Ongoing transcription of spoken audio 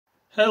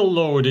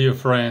Hello, dear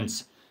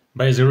friends.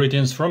 Basic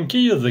greetings from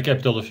Kyiv, the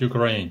capital of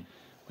Ukraine.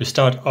 We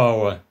start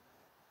our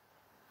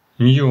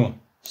new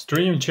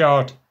stream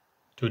chart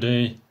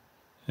today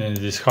in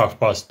this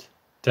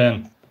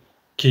 10:30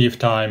 Kyiv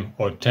time,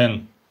 or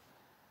 10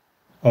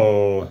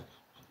 or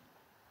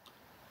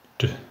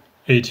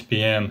 8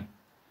 p.m.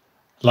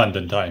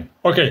 London time.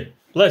 Okay,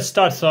 let's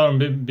start from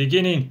the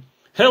beginning.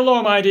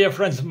 Hello, my dear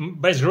friends.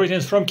 Basic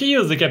greetings from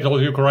Kyiv, the capital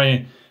of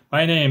Ukraine.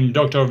 My name is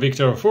Dr.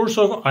 Viktor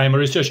Fursov. I am a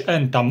research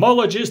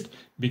entomologist,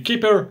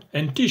 beekeeper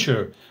and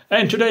teacher.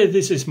 And today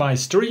this is my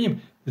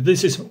stream.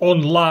 This is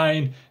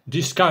online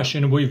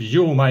discussion with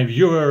you, my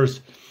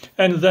viewers.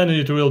 And then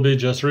it will be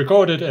just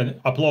recorded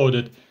and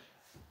uploaded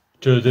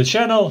to the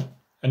channel.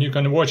 And you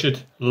can watch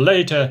it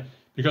later,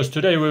 because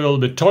today we will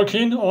be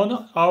talking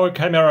on our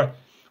camera,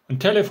 on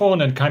telephone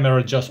and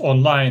camera just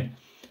online.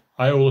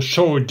 I will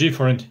show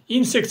different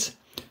insects.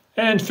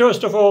 And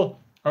first of all,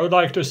 I would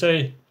like to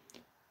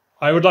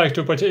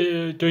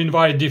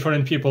invite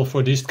different people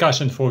for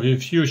discussion for the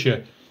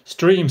future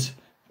streams,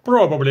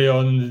 probably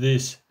on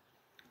this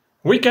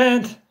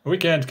weekend.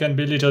 Weekend can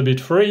be a little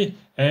bit free,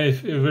 and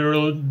if there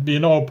will be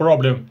no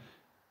problem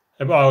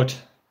about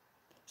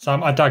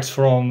some attacks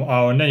from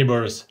our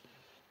neighbors,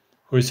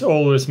 who is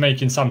always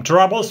making some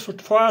troubles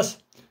for us.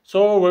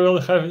 So we will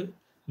have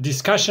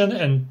discussion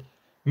and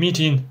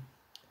meeting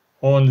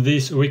on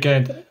this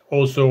weekend,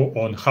 also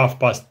on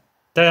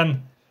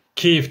 10:30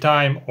 Kyiv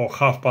time or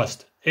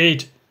 8:30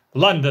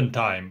 London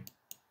time.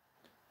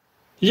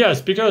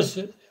 Yes, because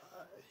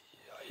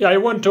I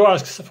want to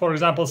ask, for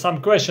example,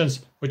 some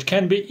questions which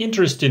can be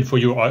interesting for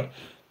you, are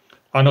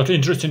not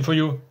interesting for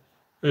you,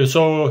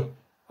 so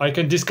I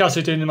can discuss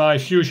it in my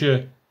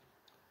future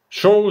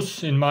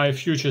shows, in my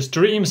future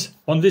streams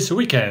on this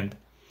weekend,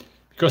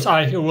 because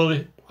I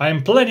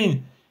am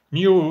planning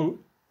new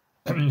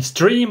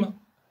stream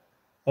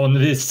on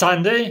this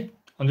Sunday,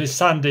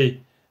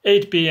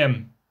 8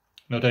 p.m.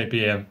 not 8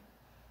 p.m.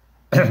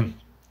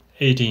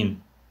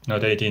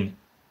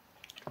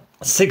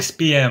 6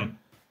 p.m.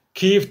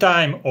 Kyiv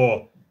time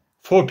or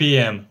 4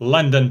 p.m.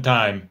 London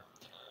time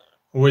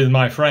with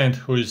my friend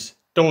who is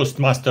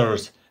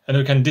Toastmasters, and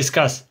we can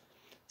discuss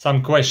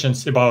some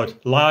questions about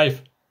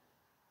life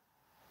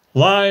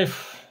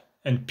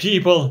and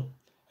people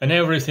and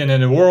everything in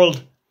the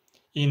world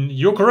in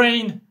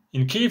Ukraine,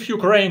 in Kyiv,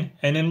 Ukraine,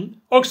 and in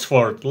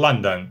Oxford,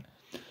 London.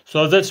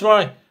 So that's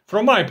why,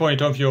 from my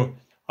point of view,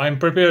 I'm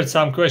prepared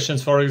some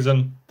questions, for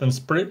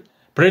example,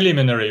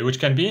 preliminary, which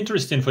can be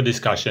interesting for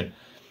discussion,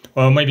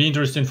 or maybe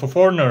interesting for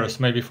foreigners,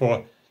 maybe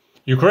for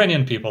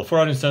Ukrainian people.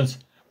 For instance,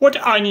 what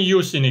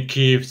unused in a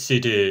Kyiv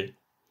city?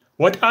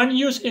 What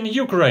unused in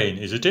Ukraine?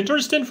 Is it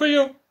interesting for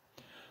you?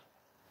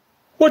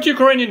 What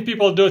Ukrainian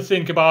people do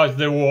think about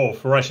the war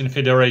of Russian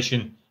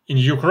Federation in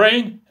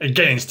Ukraine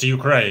against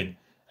Ukraine,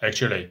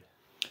 actually?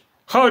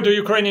 How do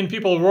Ukrainian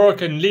people work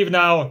and live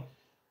now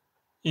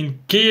in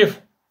Kyiv?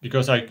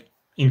 Because I'm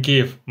in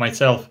Kyiv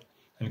myself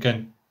and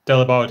can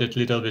tell about it a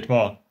little bit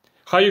more.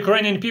 How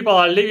Ukrainian people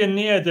are living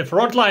near the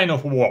front line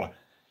of war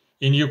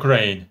in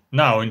Ukraine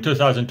now in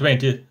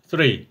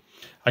 2023.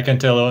 I can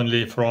tell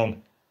only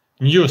from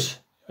news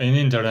and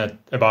internet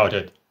about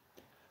it.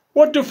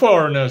 What do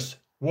foreigners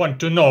want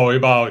to know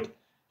about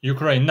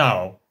Ukraine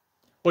now?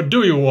 What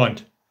do you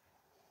want,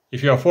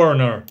 if you're a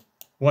foreigner,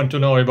 want to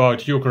know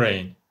about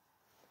Ukraine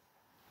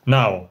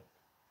now?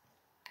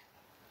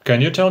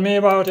 Can you tell me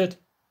about it?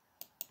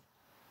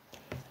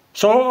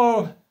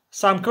 So,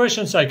 some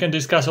questions I can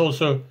discuss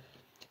also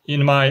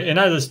in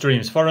other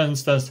streams. For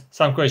instance,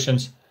 some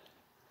questions.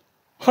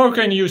 How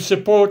can you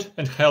support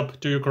and help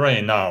to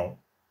Ukraine now?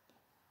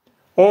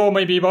 Or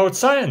maybe about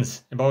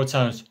science.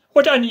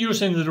 What are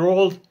news in the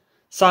world,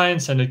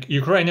 science and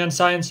Ukrainian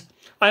science?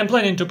 I am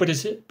planning to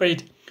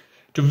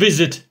to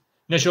visit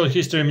Natural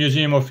History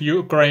Museum of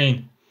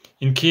Ukraine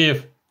in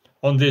Kyiv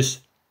on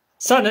this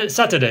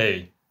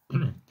Saturday,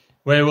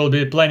 where I will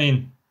be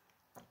planning.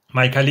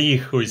 My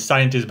colleague, who is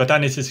scientist,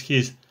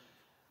 botanicist,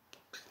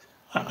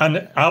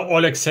 and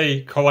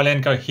Alexei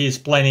Kovalenko, he is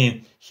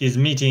planning his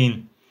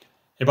meeting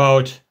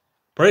about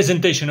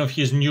presentation of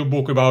his new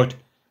book about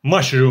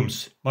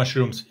mushrooms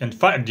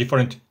and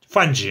different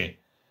fungi,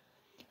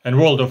 and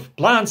world of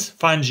plants,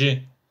 fungi,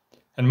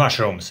 and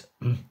mushrooms.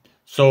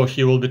 So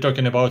he will be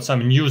talking about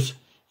some news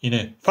in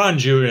a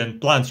fungi and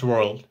plants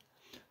world.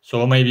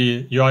 So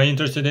maybe you are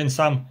interested in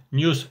some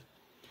news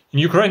in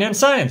Ukrainian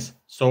science.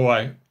 So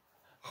I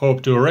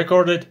hope to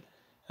record it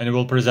and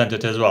will present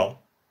it as well.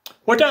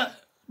 What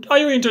are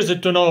you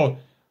interested to know?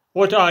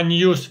 What are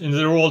news in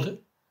the world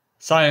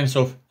science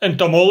of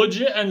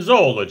entomology and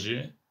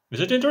zoology? Is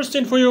it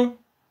interesting for you?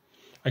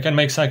 I can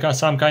make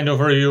some kind of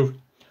review.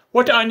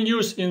 What are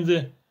news in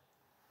the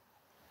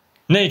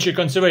nature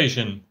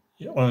conservation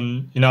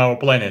in our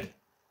planet?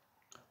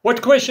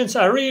 What questions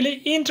are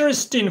really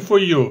interesting for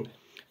you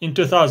in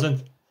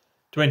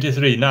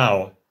 2023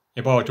 now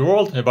about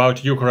world,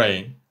 about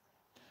Ukraine?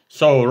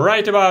 So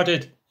write about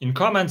it in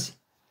comments,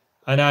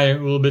 and I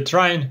will be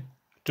trying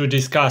to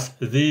discuss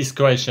these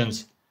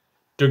questions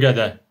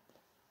together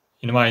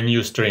in my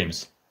new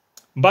streams.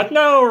 But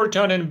now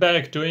returning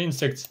back to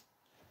insects,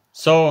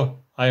 so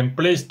I am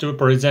pleased to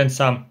present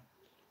some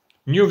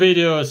new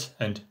videos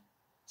and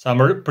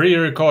some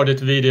pre-recorded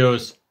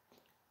videos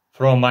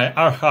from my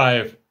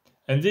archive.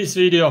 And this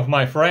video of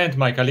my friend,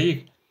 my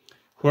colleague,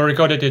 who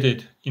recorded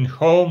it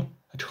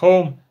at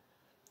home,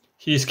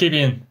 he is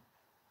keeping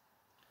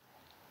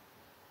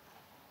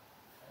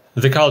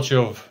the culture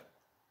of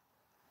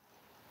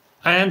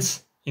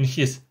ants in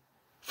his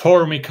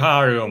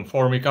formicarium.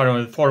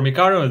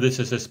 Formicarium, this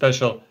is a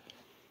special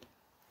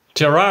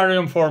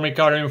terrarium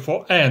formicarium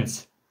for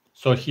ants.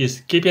 So he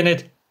is keeping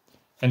it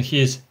and he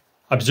is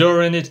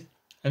observing it.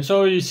 And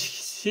so you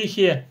see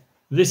here,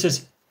 this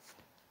is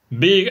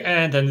big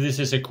ant and this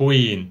is a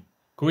queen.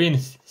 Queen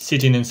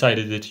sitting inside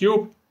the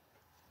tube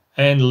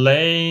and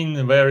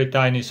laying very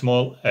tiny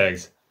small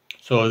eggs.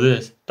 So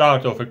the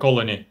start of a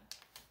colony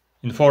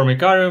in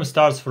formicarium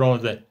starts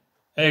from the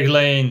egg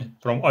laying,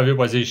 from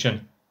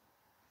oviposition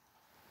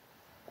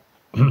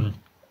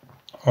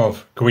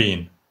of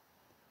queen.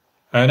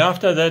 And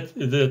after that,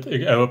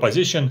 the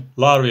oviposition,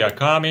 larvae are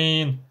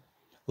coming,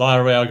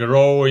 larvae are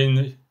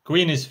growing,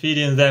 queen is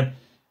feeding them,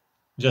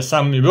 just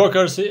some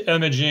workers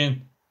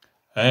emerging,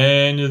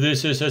 and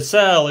this is a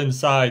cell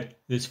inside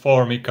this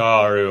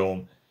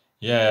formicarium.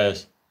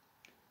 Yes,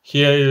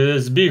 here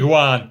is big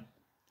one.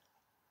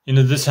 In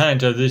the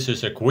center, this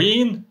is a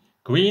queen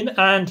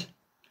ant.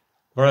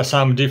 There are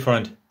some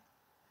different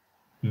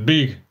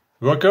big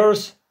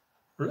workers,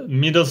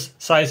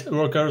 middle-sized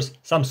workers,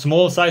 some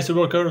small-sized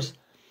workers,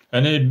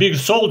 and a big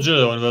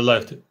soldier on the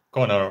left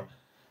corner.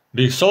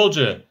 Big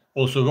soldier,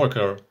 also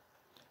worker.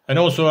 And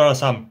also there are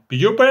some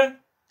pupae,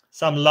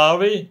 some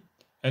larvae,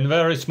 and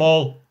very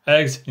small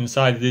eggs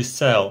inside this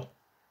cell.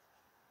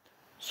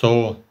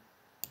 So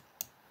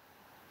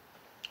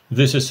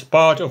this is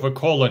part of a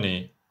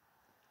colony.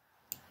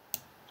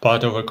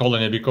 Part of a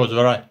colony because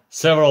there are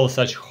several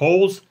such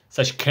holes,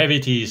 such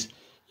cavities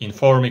in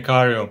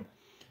formicarium.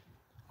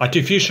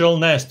 Artificial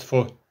nest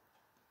for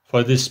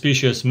this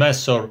species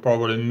Messor,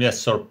 probably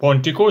Messor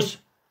ponticus.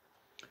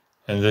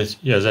 And this,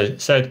 as I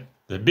said,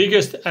 the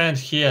biggest ant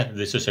here,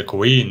 this is a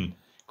queen.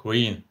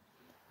 Queen,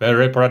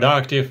 very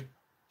reproductive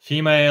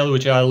female, who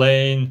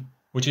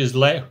is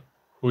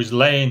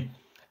laying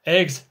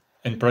eggs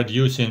and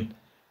producing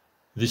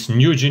this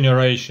new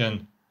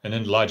generation and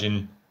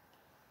enlarging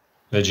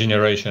the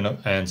generation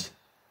of ants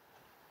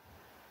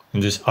in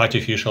this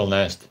artificial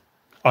nest.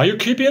 Are you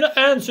keeping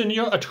ants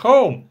at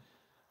home?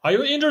 Are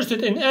you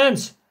interested in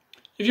ants?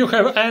 If you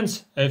have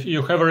ants, if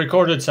you have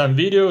recorded some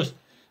videos,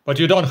 but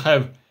you don't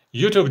have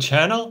YouTube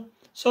channel,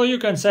 so you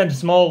can send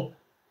small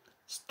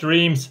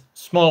streams,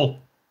 small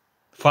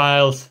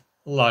files,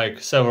 like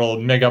several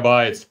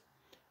megabytes.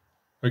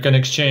 We can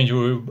exchange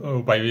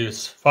by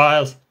these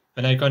files,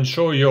 and I can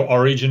show you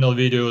original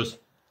videos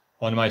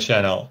on my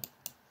channel.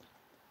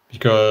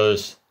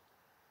 Because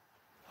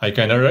I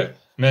can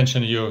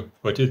mention you,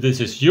 but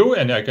this is you,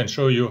 and I can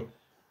show you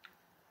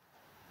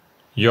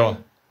your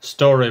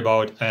story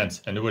about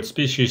ants and what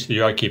species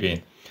you are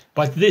keeping.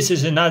 But this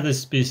is another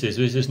species.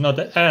 This is not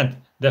an ant,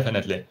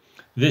 definitely.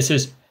 This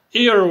is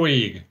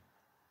earwig.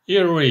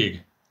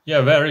 Earwig.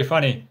 Yeah, very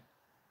funny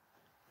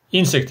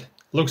insect.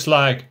 Looks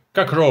like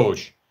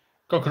cockroach.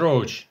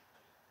 Cockroach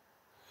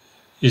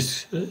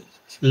is a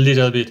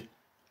little bit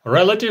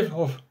relative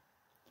of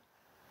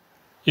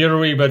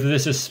earwig, but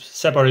this is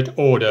separate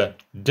order.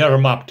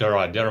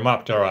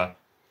 Dermaptera.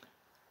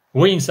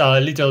 Wings are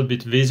a little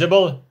bit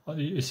visible.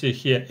 You see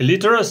here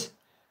elytrus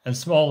and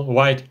small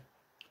white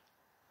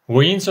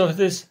wings of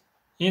this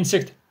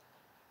insect.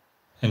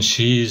 And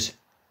she's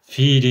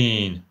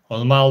feeding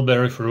on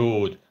mulberry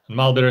fruit.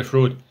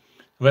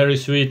 Very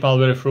sweet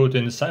mulberry fruit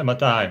in the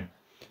summertime.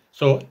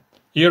 So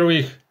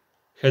earwig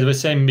has the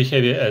same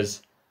behavior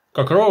as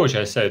cockroach,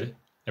 I said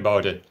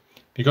about it.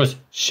 Because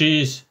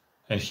she's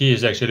and he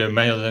is actually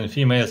males and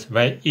females,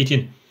 by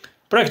eating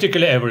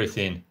practically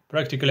everything.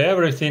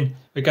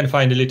 We can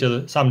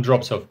find some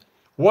drops of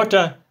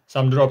water,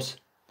 some drops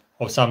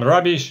of some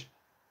rubbish,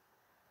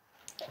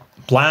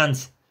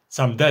 plants,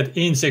 some dead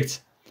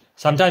insects.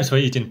 Sometimes we're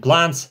eating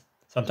plants,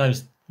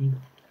 sometimes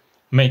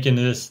making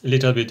this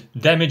little bit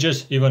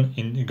damages even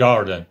in the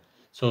garden.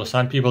 So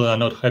some people are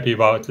not happy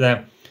about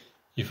them.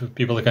 If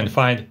people can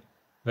find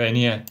very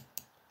near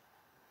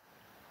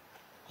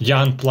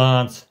young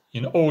plants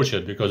in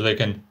orchard, because they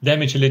can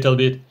damage a little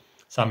bit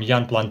some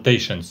young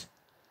plantations.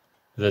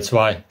 That's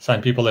why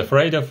some people are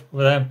afraid of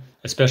them,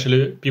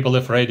 especially people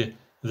afraid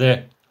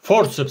the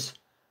forceps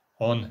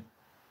on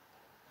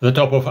the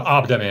top of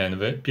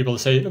abdomen. People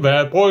say they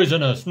are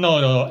poisonous.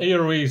 No,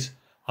 earwigs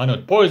are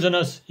not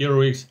poisonous.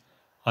 Earwigs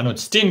are not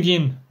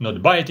stinging,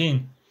 not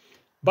biting,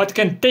 but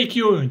can take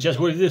you just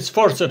with this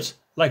forceps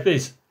like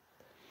this,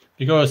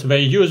 because they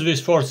use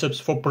this forceps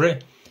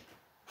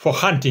for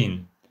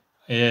hunting.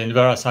 And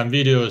there are some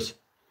videos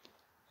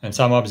and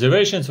some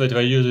observations that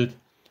they use it.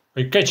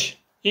 They catch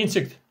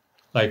insect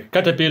like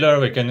caterpillar,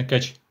 they can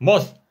catch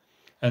moth,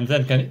 and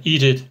then can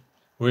eat it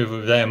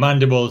with their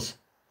mandibles,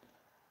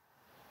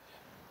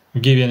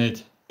 giving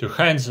it to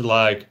hands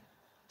like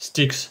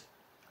sticks,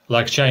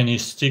 like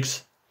Chinese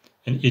sticks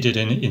and eat it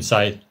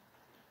inside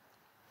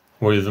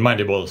with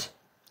mandibles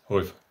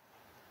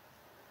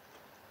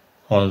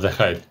on the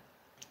head.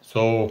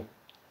 So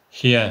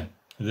here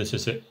this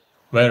is a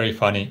very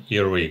funny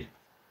earwig.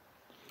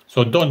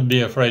 So don't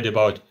be afraid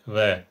about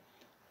the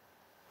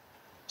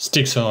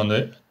sticks on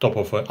the top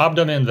of the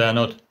abdomen. They are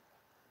not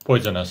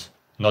poisonous,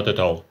 not at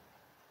all.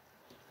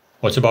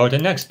 What's about the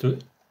next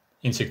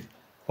insect?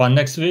 One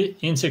next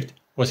insect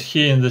was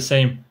here in the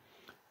same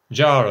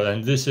jar,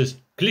 and this is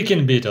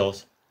clicking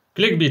beetles.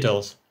 Click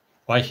beetles.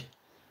 Why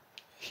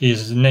he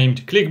is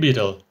named click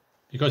beetle?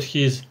 Because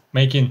he is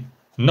making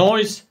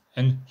noise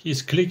and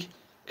his click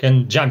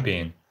can jump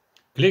in.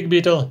 Click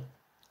beetle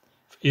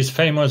is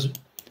famous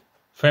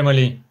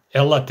family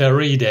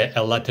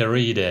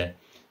Elateridae.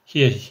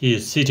 Here he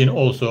is sitting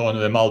also on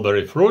the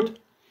mulberry fruit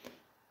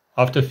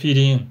after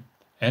feeding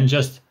and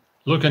just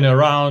looking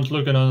around,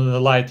 looking on the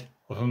light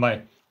of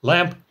my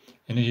lamp,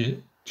 and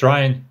he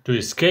trying to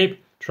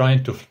escape,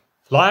 trying to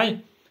fly.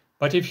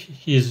 But if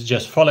he is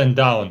just falling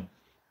down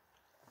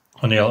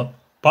on your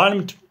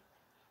palm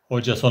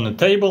or just on the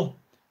table,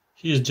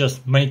 he is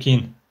just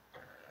making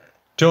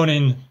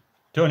turning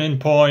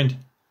point,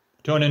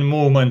 turning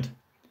movement,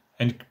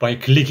 and by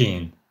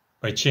clicking,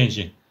 by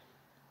changing,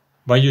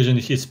 by using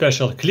his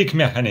special click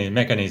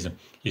mechanism.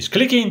 He's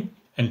clicking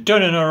and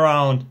turning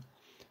around,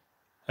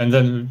 and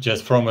then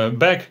just from a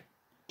back,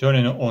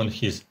 turning on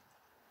his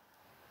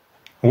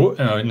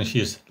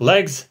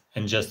legs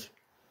and just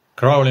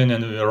crawling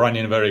and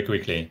running very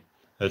quickly.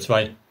 That's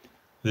why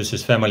this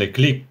is family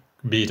click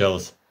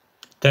beetles.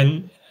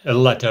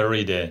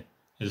 Elateridae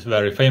is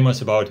very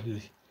famous about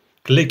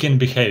clicking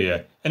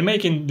behavior and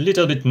making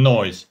little bit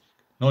noise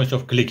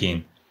of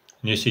clicking.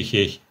 And you see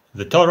here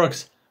the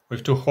thorax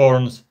with two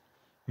horns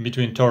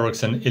between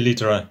thorax and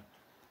elytra,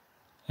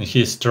 and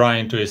he's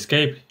trying to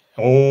escape,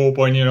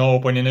 opening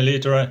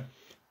elytra,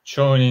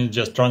 showing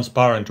just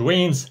transparent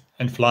wings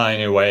and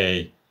flying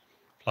away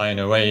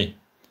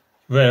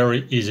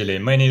very easily.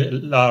 Many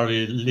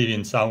larvae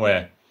living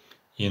somewhere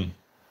in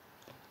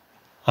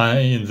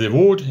the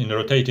wood, in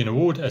rotating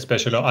wood,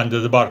 especially under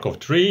the bark of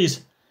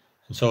trees,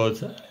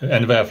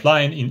 and they are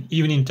flying in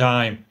evening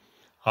time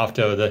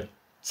after the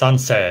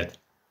sunset.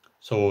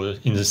 So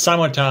in the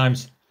summer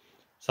times,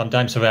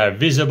 sometimes they are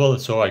visible,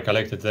 so I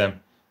collected them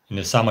in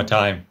the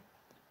summertime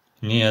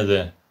near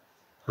the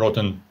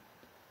rotten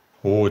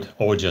wood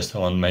or just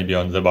maybe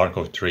on the bark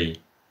of tree.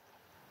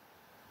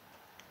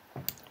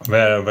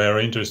 Very,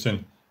 very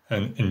interesting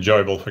and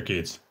enjoyable for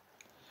kids.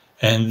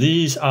 And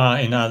these are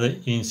another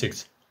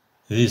insects.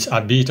 These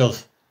are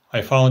beetles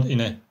I found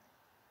in a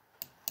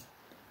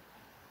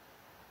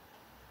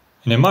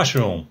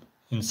mushroom,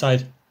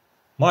 inside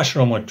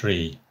mushroom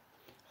tree.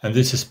 And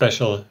this is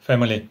special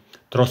family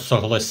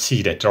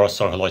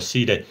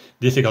Trosogloscidae,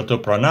 difficult to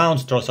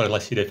pronounce,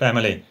 Trosogloscidae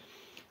family.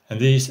 And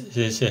this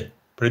is a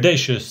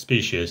predaceous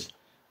species,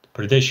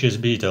 predaceous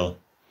beetle.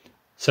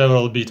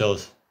 Several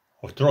beetles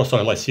of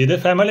Trosogloscidae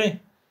family.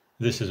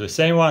 This is the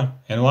same one,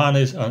 and one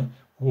is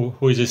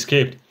who is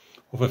escaped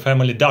of a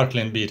family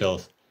darkling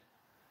beetles,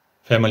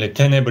 family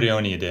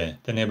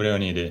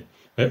Tenebrionidae.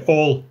 They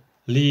all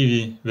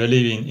were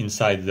living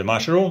inside the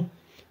mushroom.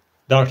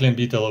 Darkling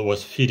beetle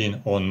was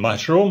feeding on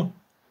mushroom,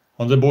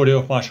 on the body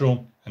of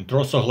mushroom, and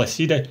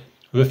Trosogloscidae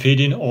were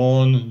feeding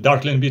on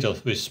darkling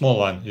beetles. This small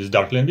one is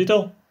darkling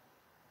beetle.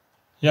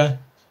 Yeah,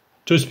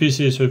 two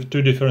species with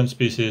two different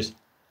species.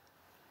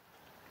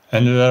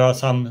 And there are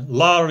some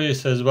larvae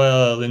as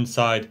well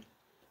inside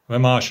the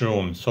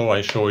mushroom. So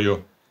I show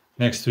you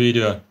next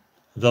video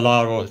the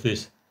larva of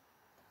this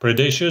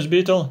predaceous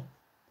beetle.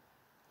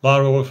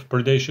 Larva of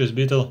predaceous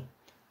beetle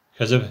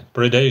has a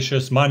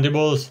predaceous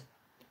mandibles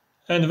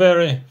and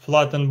very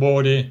flattened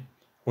body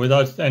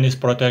without any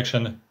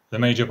protection. The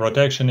major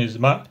protection is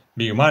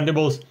big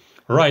mandibles.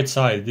 Right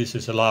side, this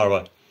is a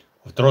larva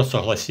of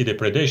Trosogloscidae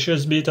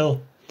predaceous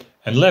beetle,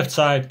 and left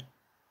side,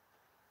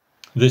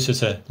 this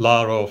is a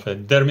larva of a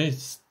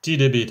dermestid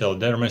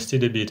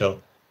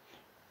beetle,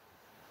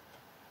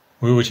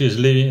 which is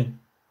living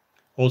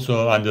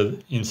also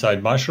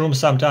inside mushrooms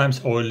sometimes,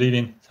 or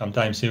living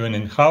sometimes even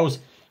in house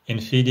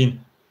and feeding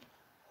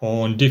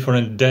on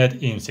different dead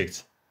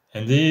insects.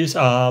 And these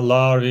are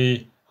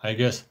larvae, I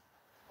guess,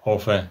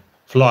 of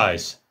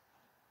flies,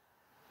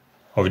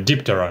 of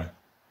Diptera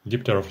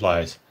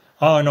flies.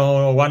 Oh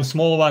no, one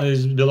small one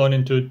is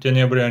belonging to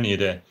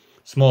Tenebrionidae,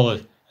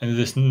 smallest, and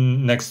this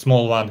next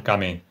small one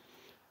coming.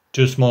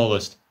 Two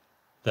smallest,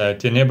 the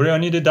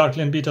Tenebrionidae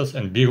darkling beetles,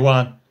 and big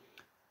one,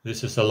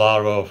 this is a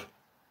larva of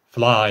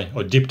fly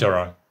or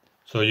Diptera.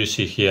 So you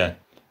see here,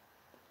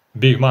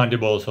 big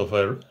mandibles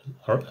from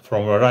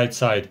the right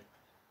side,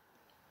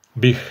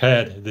 big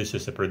head, this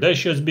is a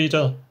predaceous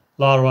beetle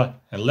larva,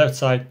 and left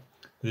side,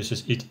 this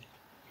is it,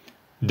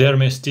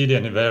 dermestid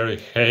and very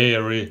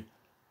hairy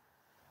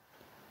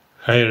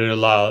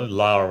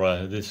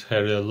larva. This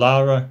hairy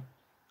larva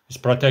is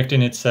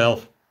protecting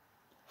itself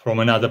from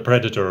another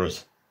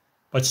predators,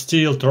 but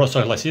still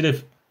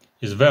Trosogloscidae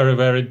is very,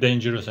 very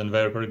dangerous and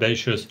very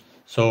predaceous.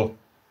 So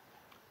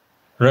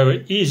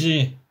very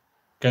easy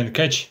can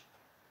catch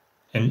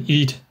and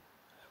eat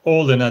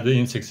all the other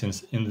insects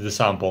in the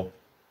sample.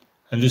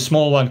 And the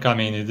small one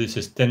coming in, this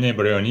is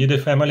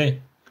Tenebrionidae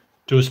family,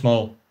 2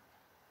 small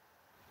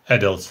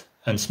adults.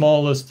 And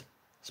smallest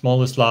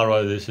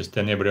larva, this is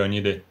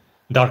Tenebrionidae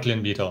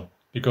darkling beetle,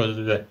 because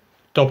the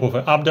top of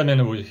the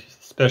abdomen with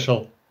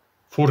special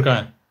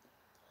furca,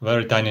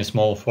 very tiny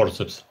small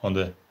forceps on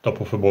the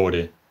top of the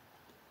body.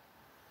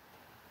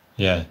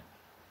 Yeah.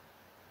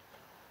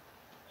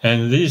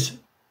 And these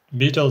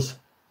beetles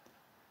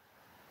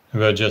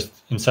were just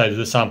inside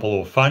the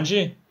sample of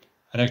fungi,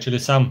 and actually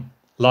some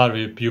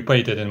larvae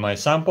pupated in my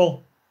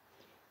sample,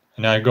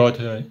 and I got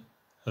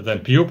then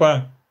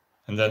pupa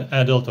and then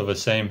adult of the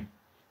same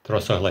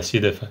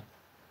Trosoglacide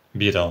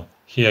beetle.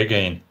 Here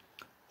again,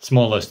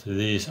 smallest,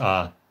 these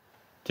are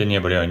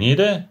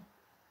Tenebrionidae,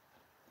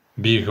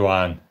 big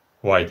one,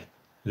 white,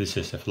 this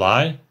is a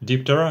fly,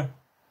 Diptera.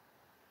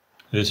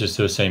 This is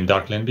the same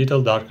darkling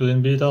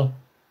beetle,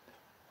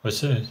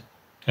 with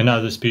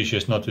another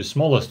species, not the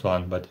smallest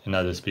one, but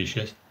another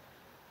species,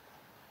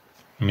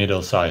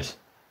 middle size.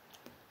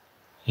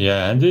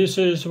 Yeah, and this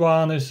is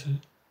one is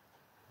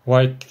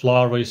white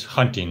larva is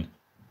hunting.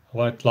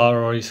 White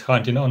larva is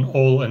hunting on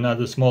all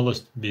another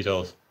smallest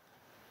beetles.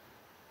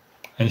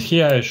 And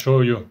here I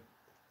show you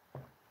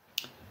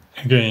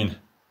again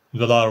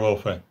the larva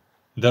of a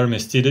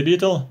Dermestide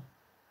beetle,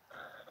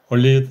 or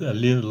little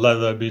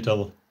leather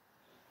beetle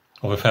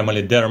of a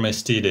family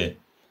Dermestide.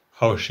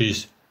 How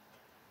she's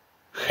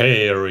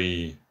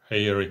hairy.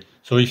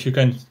 So if you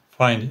can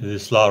find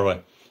this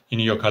larva in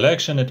your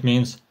collection, it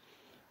means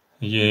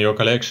your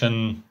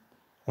collection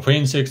of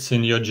insects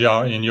in your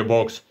jar, in your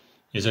box,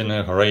 is in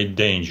a great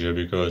danger,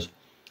 because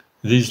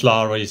this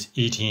larva is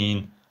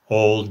eating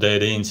all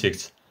dead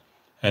insects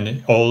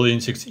and all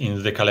insects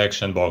in the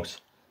collection box.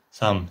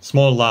 Some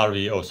small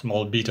larvae or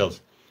small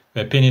beetles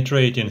were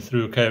penetrating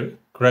through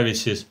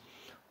crevices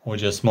or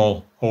just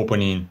small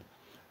opening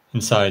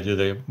inside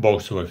the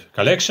box with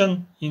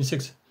collection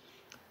insects.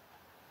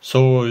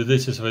 So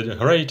this is the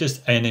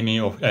greatest enemy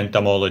of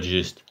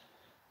entomologist,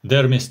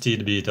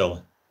 Dermestide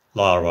beetle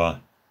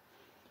larva.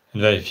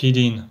 And they're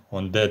feeding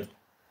on dead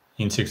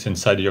insects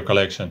inside your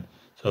collection.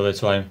 So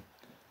that's why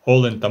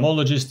all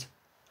entomologists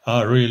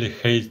are really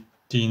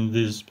hating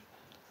these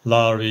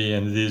larvae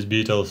and these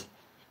beetles,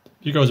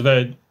 because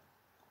they're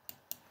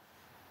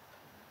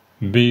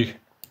big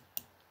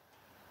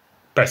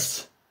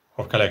pests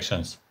of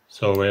collections.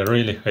 So we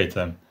really hate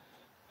them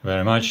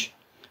very much,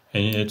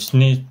 and it's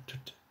need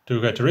to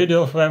get rid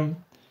of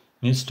them,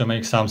 needs to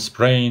make some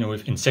spraying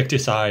with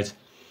insecticides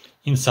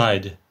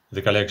inside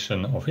the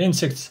collection of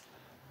insects,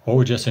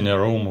 or just in a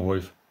room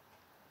with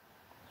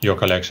your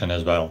collection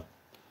as well.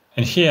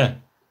 And here,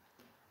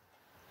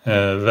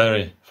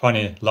 very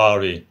funny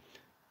larvae,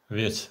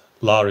 with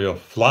larvae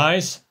of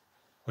flies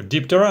or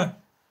Diptera.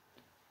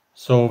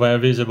 So they're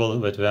visible,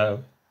 but they're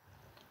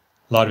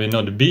larvae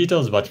not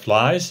beetles but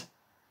flies.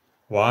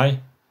 Why?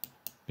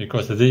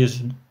 Because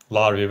these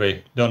larvae,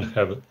 they don't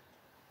have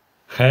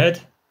head,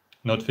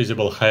 not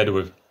visible head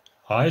with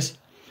eyes,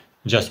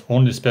 just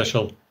only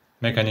special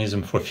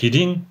mechanism for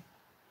feeding,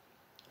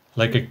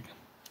 like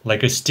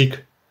a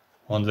stick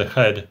on the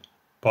head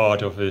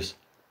part of this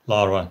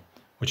larva,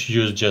 which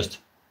used just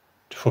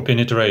for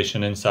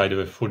penetration inside of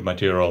the food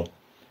material.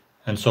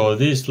 And so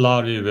these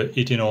larvae were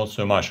eating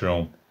also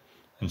mushroom,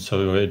 and so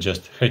they were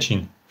just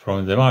hatching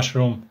from the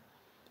mushroom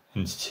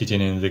and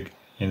sitting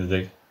in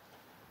the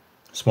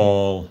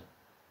small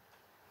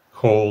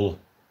hole,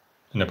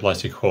 in a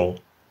plastic hole.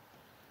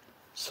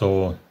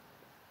 So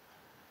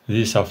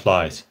these are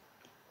flies.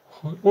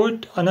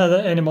 What another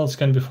animals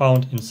can be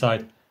found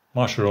inside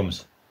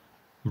mushrooms,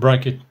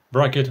 bracket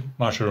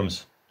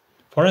mushrooms.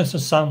 For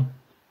instance, some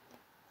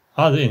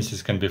other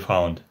insects can be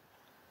found.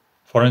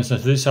 For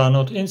instance, these are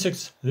not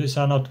insects, these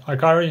are not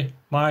acari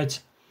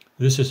mites,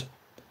 this is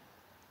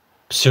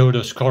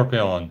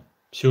pseudoscorpion.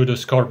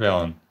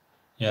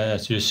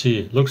 Yes, you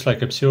see, looks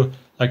like a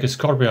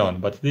scorpion,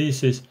 but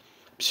this is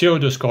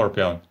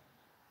pseudoscorpion.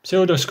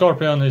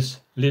 Pseudoscorpion is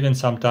living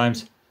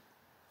sometimes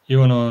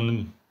even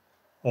on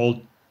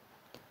old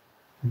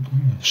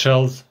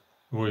shells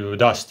with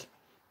dust,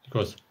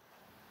 because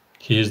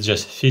he is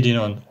just feeding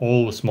on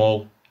all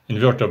small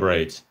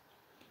invertebrates.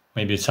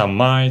 Maybe some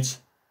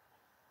mites,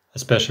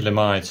 especially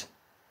mites,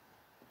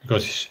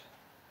 because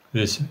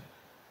this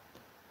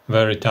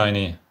very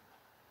tiny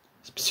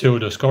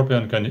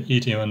pseudoscorpion can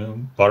eat even a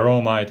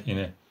varroa mite in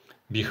a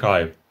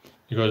beehive,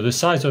 because the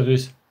size of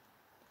this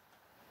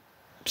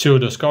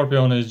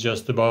pseudoscorpion is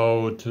just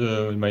about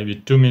maybe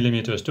 2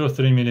 or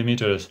 3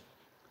 millimeters,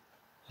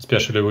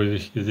 especially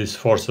with this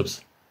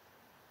forceps.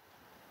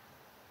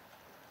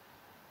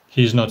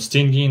 He's not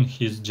stinging,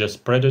 he's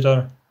just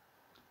predator,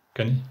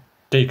 can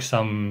take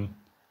the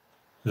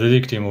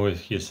victim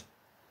with his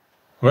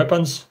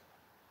weapons,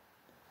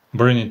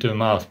 bring it to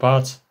mouth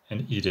parts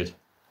and eat it.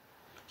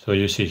 So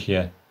you see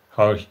here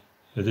how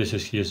this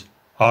is his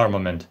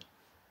armament,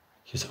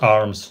 his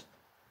arms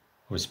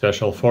with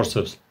special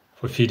forceps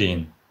for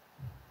feeding.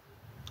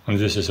 And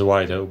this is a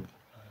white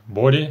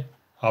body,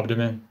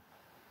 abdomen,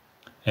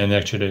 And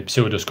actually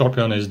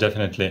pseudoscorpion is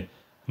definitely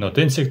not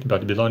insect,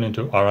 but belonging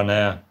to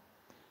Aranea,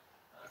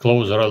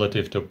 close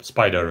relative to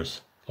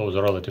spiders. Close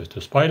relative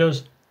to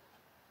spiders,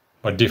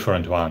 but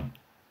different one.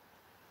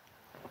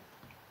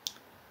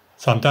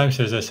 Sometimes,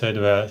 as I said,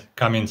 they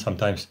come in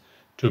sometimes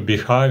to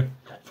beehive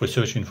for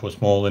searching for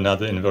small and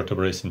other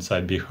invertebrates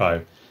inside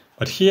beehive.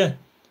 But here,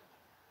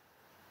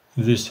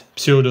 this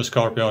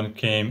pseudoscorpion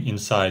came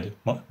inside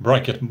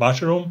bracket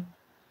mushroom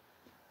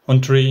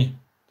on tree,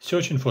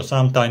 searching for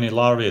some tiny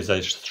larvae, as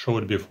I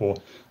showed before,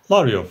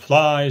 larvae of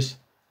flies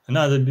and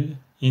other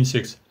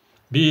insects,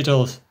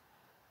 beetles,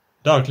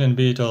 darkling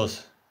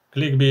beetles,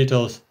 click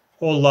beetles,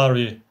 all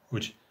larvae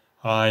which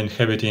are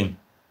inhabiting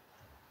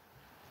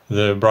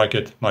the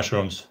bracket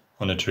mushrooms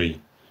on a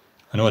tree.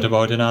 And what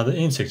about another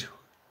insect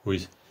who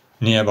is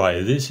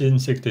nearby? This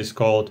insect is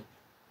called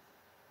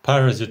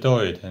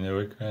parasitoid, and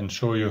we can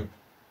show you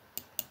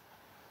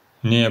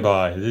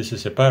nearby. This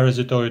is a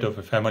parasitoid of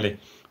a family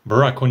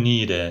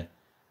Braconidae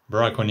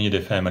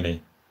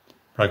family.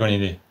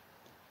 Braconidae.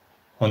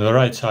 On the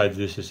right side,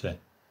 this is an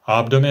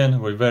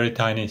abdomen with very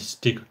tiny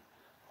stick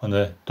on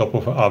the top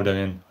of the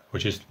abdomen,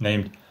 which is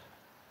named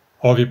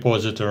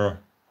ovipositor.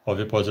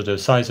 Ovipositor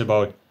size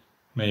about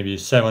maybe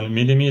 7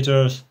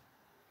 millimeters.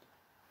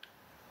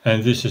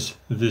 And this is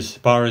this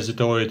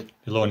parasitoid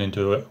belonging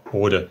to the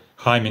order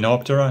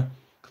Hymenoptera,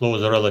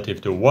 close relative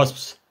to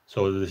wasps.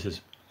 So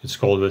it's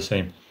called the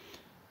same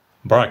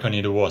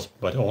Braconid wasp,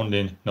 but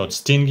only not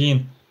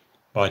stinging,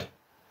 but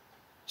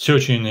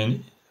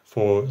searching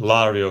for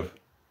larvae of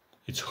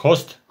its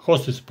host.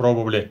 Host is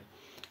probably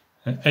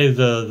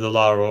either the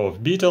larva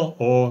of beetle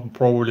or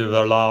probably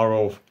the larva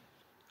of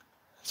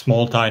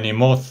small tiny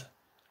moth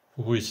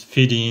who is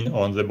feeding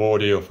on the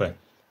body of a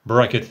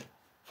bracket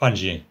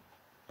fungi,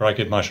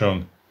 bracket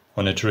mushroom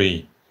on a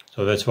tree.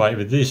 So that's why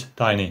with this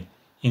tiny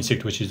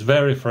insect, which is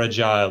very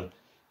fragile,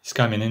 is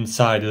coming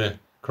inside the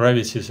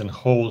crevices and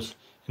holes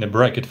in a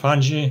bracket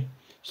fungi,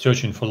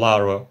 searching for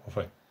larvae of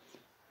a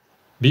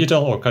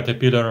beetle or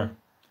caterpillar,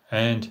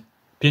 and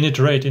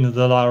penetrating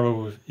the larva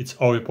with its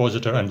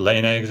ovipositor and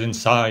laying eggs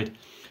inside,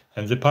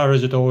 and the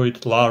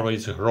parasitoid larva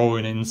is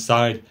growing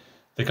inside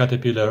the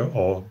caterpillar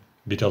or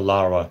beetle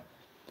larva.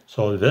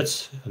 So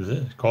that's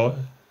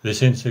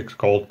this insect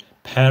called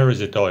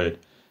parasitoid.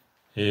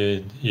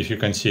 If you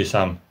can see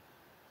some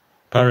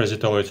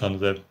parasitoids on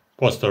the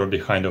poster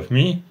behind of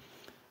me,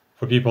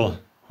 for people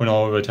who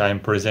know that I'm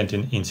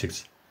presenting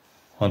insects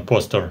on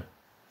poster,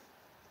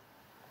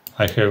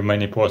 I have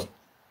many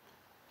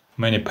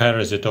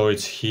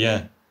parasitoids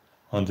here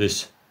on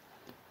this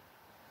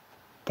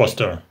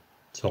poster.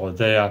 So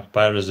they are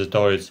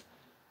parasitoids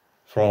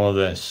from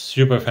the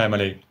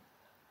superfamily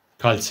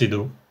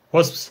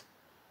Wasps,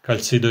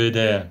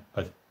 Calcidoidea,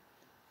 but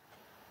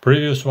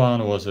previous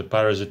one was a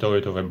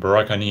parasitoid of a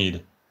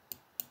Braconid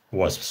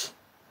wasps,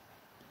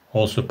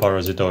 also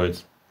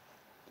parasitoids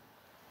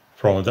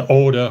from the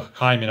order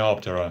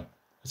Hymenoptera,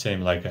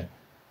 same like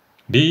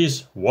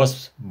bees,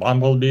 wasps,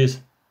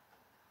 bumblebees,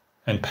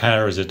 and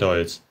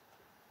parasitoids.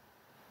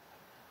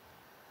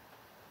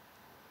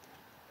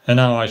 And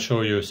now I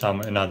show you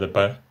some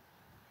another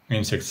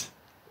insects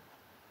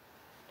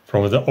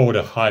from the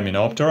order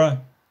Hymenoptera,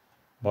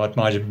 but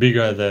much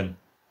bigger than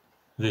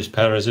this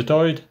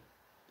parasitoid.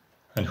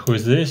 And who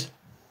is this?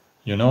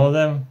 You know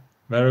them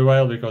very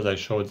well because I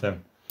showed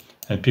them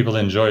and people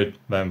enjoyed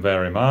them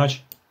very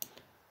much.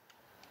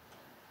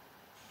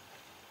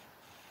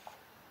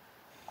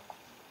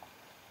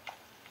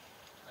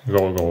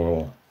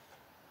 Go.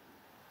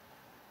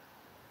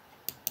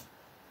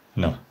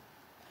 No.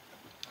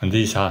 And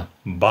these are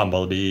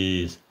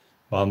bumblebees.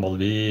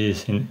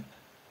 Bumblebees in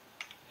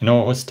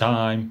August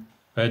time.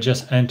 They're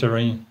just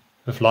entering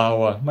the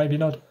flower. Maybe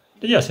not.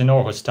 Yes, in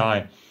August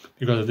time.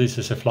 Because this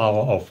is a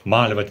flower of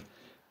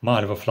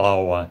malva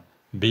flower.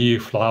 Bee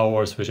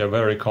flowers which are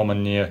very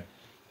common near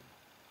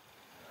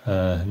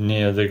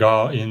in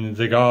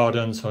the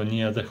gardens or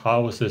near the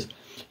houses.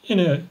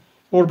 In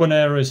urban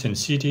areas, in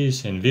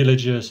cities, in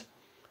villages.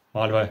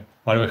 Malva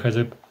has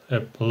a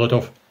lot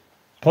of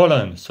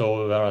pollen,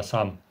 so there are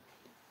some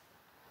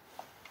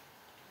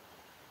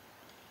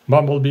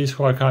bumblebees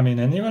who are coming,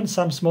 and even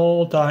some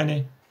small,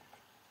 tiny.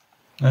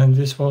 And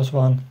this was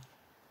one.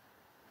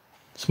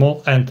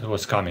 Small ant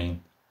was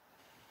coming.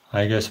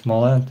 I guess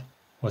small ant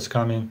was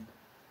coming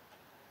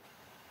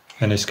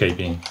and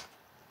escaping.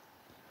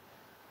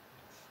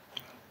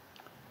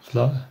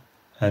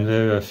 And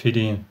they were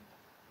feeding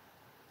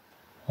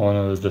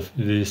on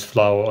this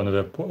flower, on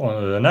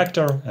the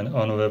nectar and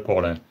on the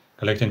pollen,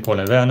 collecting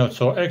pollen. They are not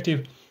so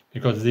active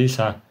because these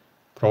are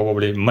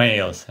probably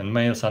males, and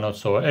males are not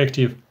so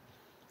active,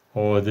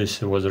 or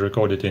this was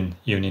recorded in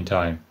evening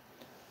time.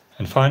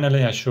 And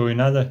finally I show you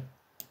another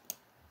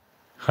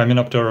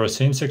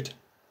Hymenopterous insect.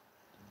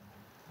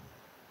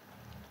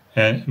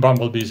 And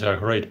bumblebees are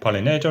great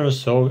pollinators,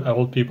 so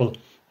all people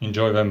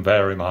enjoy them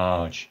very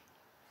much.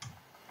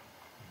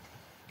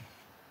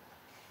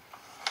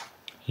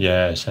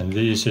 Yes, and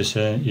this is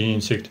an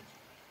insect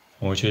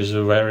which is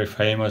a very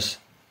famous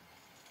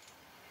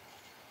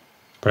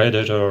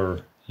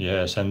predator.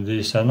 Yes, and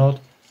these are not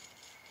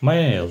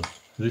male.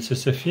 This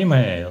is a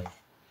female.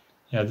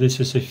 Yeah, this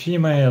is a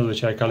female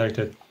which I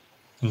collected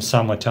in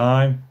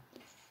summertime.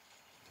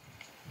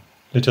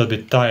 Little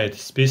bit tired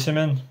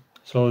specimen,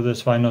 so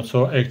that's why not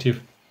so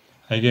active.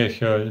 I gave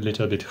her a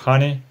little bit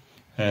honey,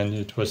 and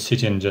it was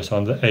sitting just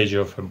on the edge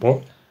of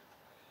a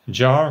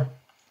jar,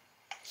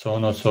 so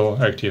not so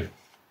active.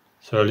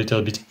 So a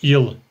little bit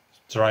ill,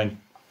 trying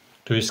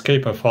to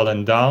escape and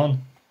fallen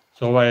down.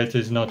 So why it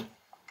is not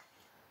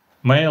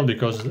male?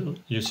 Because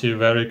you see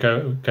very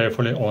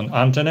carefully on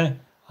antennae.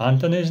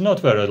 Antennae is not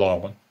very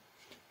long.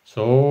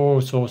 So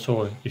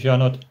if you are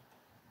not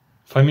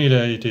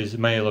familiar it is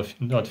male or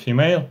not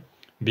female,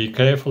 be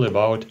careful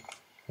about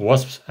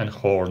wasps and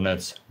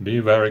hornets. Be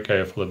very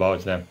careful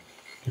about them,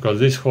 because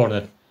this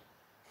hornet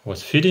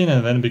was feeding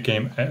and then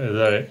became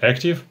very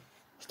active,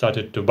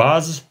 started to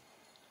buzz,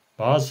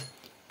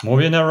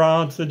 moving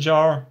around the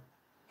jar,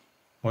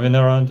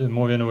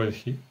 moving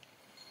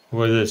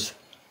with its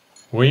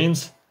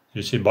wings.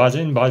 You see,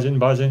 buzzing,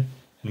 and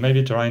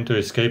maybe trying to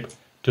escape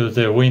to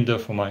the window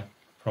from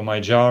my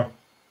jar.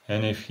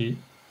 And if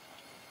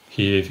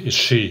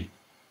she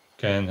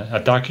can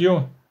attack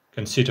you,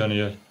 can sit on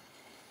your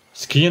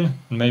skin,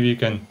 and maybe you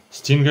can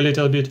sting a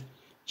little bit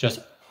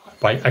just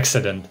by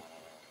accident.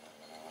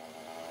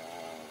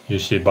 You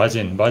see,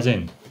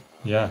 buzzing,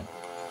 yeah.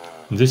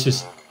 And this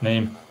is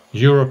named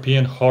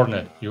European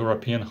hornet.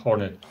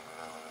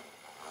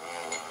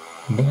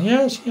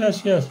 Yes.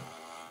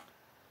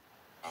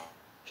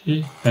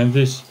 See, and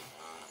this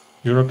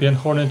European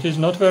hornet is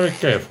not very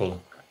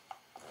careful.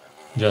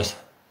 Just,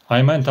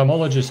 I'm an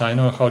entomologist, I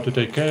know how to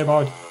take care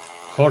about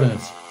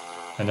hornets,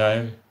 and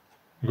I'm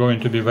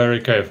going to be very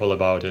careful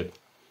about it.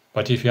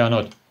 But if you are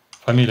not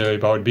familiar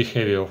about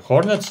behavior of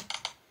hornets,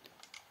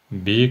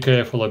 be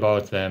careful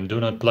about them. Do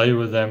not play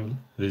with them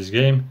this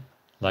game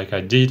like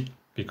I did,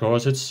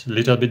 because it's a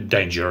little bit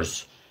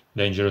dangerous.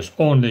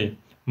 Only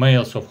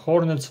males of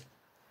hornets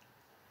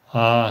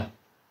are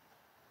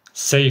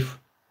safe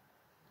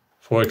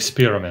for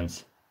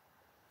experiments.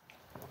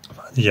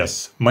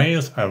 Yes,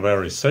 males are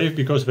very safe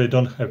because they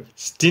don't have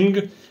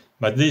sting,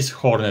 but this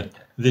hornet,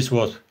 this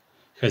wasp,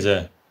 has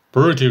a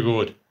pretty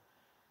good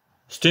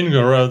sting,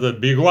 a rather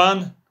big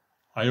one.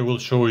 I will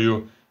show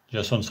you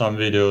just on some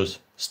videos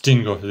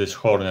sting of this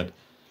hornet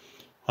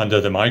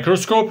under the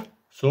microscope.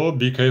 So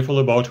be careful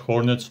about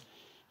hornets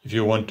if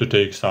you want to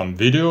take some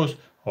videos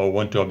or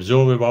want to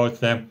observe about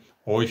them,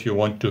 or if you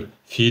want to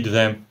feed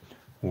them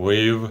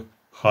with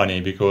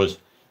honey, because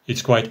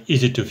it's quite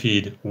easy to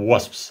feed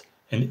wasps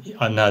and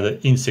other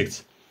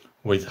insects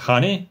with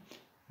honey,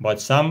 but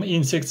some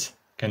insects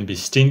can be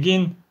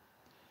stinging.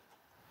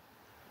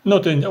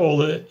 Not in all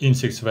the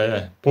insects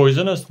were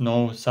poisonous.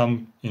 No,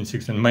 some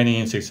insects and many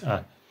insects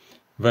are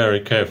very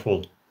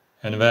careful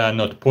and they are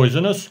not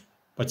poisonous,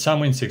 but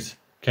some insects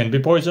can be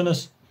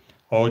poisonous,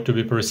 or to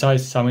be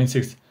precise,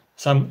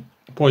 some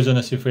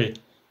poisonous if they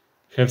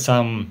have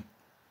some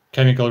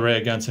chemical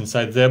reagents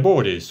inside their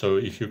body. So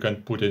if you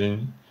can put it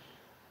in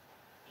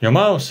your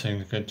mouth and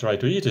you can try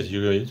to eat it,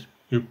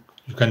 you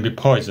can be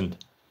poisoned.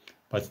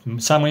 But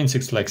some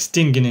insects, like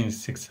stinging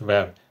insects,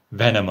 were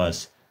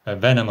venomous. They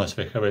have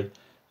a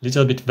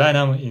little bit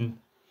venom in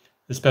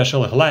the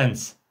special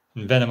glands,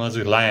 in venomous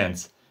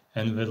glands,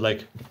 and with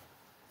like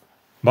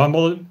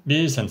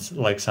bumblebees and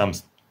like some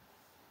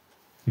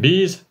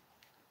bees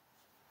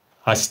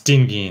are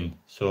stinging.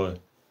 So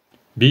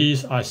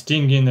bees are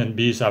stinging and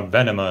bees are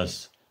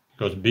venomous,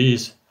 because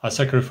bees are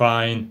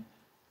sacrificing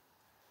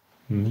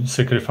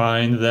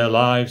their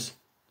lives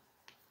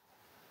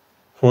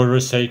for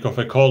the sake of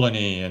a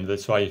colony. And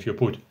that's why if you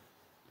put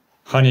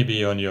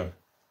honeybee on your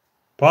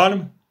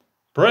palm,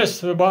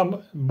 press the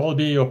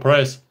bumblebee or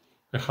press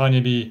the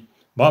honeybee,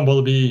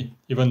 bumblebee,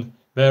 even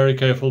very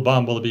careful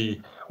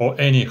bumblebee or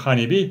any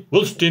honeybee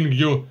will sting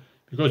you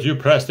because you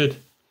pressed it.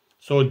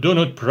 So do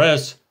not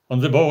press on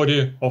the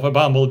body of a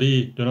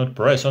bumblebee, do not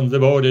press on the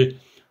body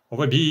of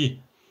a bee,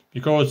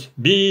 because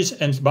bees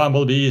and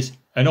bumblebees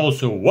and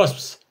also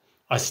wasps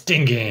are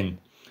stinging.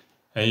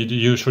 And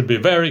you should be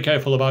very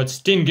careful about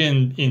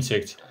stinging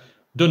insects.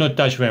 Do not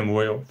touch them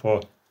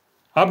for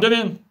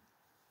abdomen,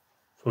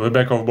 for the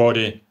back of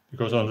body,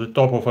 because on the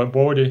top of a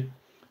body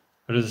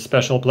there is a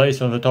special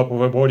place on the top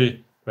of a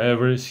body where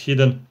there is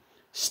hidden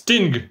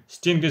sting.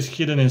 Sting is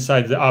hidden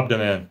inside the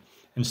abdomen,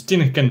 and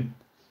sting can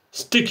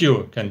stick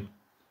you, can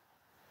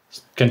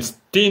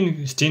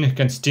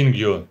sting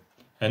you,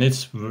 and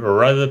it's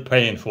rather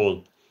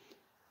painful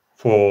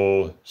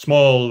for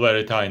small,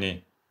 very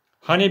tiny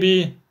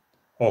honeybee,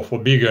 or for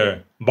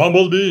bigger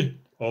bumblebee,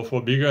 or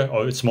for bigger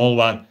or small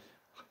one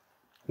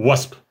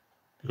wasp,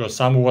 because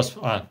some wasps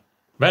are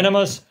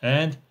venomous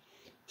and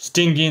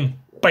stinging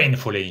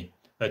painfully.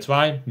 That's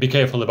why be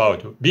careful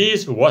about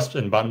bees, wasps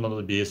and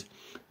bumblebees.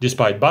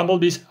 Despite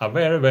bumblebees are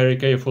very, very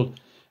careful,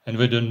 and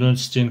they do not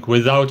sting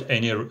without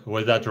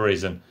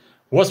reason.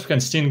 Wasp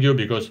can sting you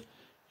because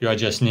you are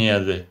just near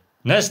the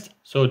nest,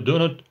 so do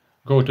not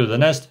go to the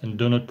nest and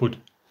do not put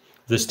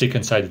the stick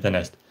inside the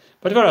nest.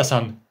 But there are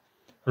some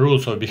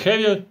rules of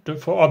behavior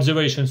for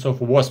observations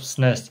of wasps'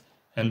 nest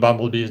and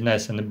bumblebees'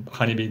 nest and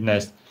honeybee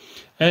nest.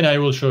 And I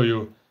will show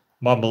you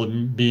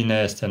bumblebee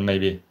nest and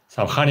maybe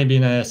some honeybee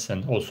nests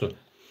and also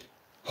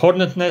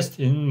hornet nest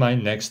in my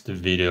next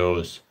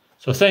videos.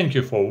 So thank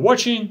you for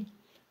watching.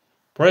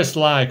 Press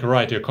like,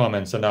 write your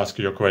comments and ask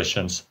your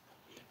questions.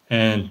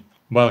 And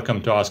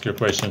welcome to ask your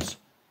questions,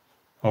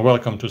 or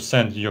welcome to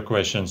send your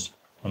questions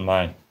on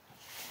my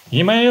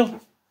email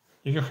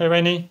if you have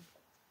any.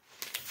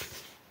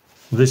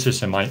 This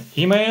is my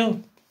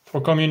email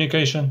for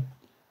communication.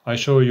 I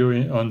show you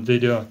on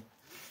video.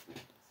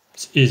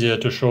 It's easier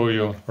to show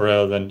you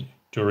rather than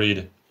to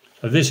read.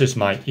 So this is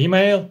my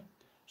email.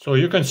 So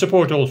you can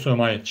support also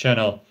my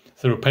channel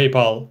through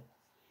PayPal,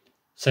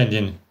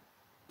 sending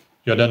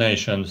your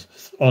donations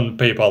on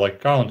PayPal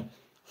account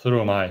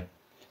through my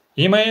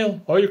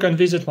email, or you can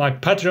visit my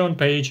Patreon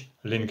page.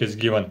 Link is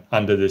given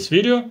under this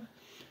video.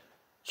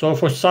 So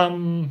for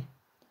some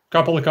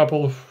couple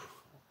of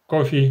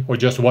coffee or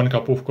just 1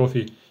 cup of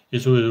coffee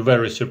is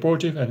very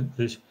supportive, and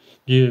this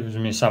gives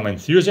me some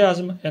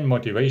enthusiasm and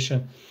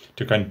motivation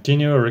to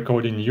continue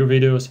recording new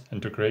videos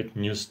and to create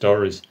new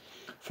stories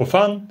for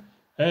fun,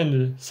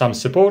 and some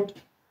support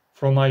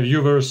from my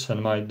viewers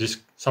and my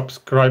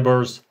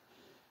subscribers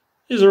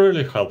is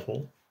really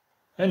helpful.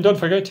 And don't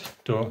forget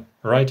to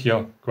write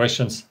your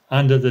questions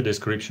under the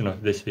description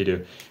of this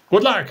video.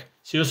 Good luck!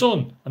 See you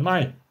soon on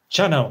my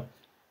channel.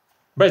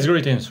 Best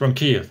greetings from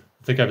Kiev,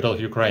 the capital of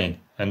Ukraine.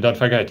 And don't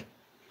forget,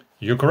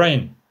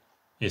 Ukraine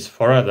is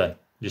forever,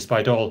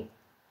 despite all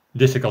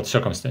difficult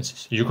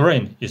circumstances.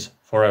 Ukraine is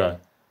forever.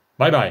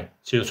 Bye-bye.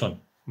 See you soon.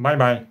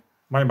 Bye-bye.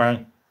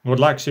 Bye-bye. Good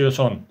luck. See you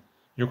soon.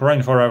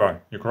 Ukraine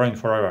forever. Ukraine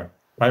forever.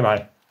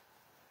 Bye-bye.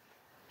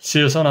 See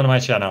you soon on my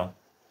channel.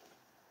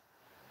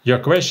 Your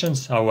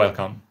questions are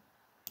welcome.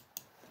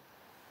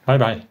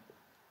 Bye-bye.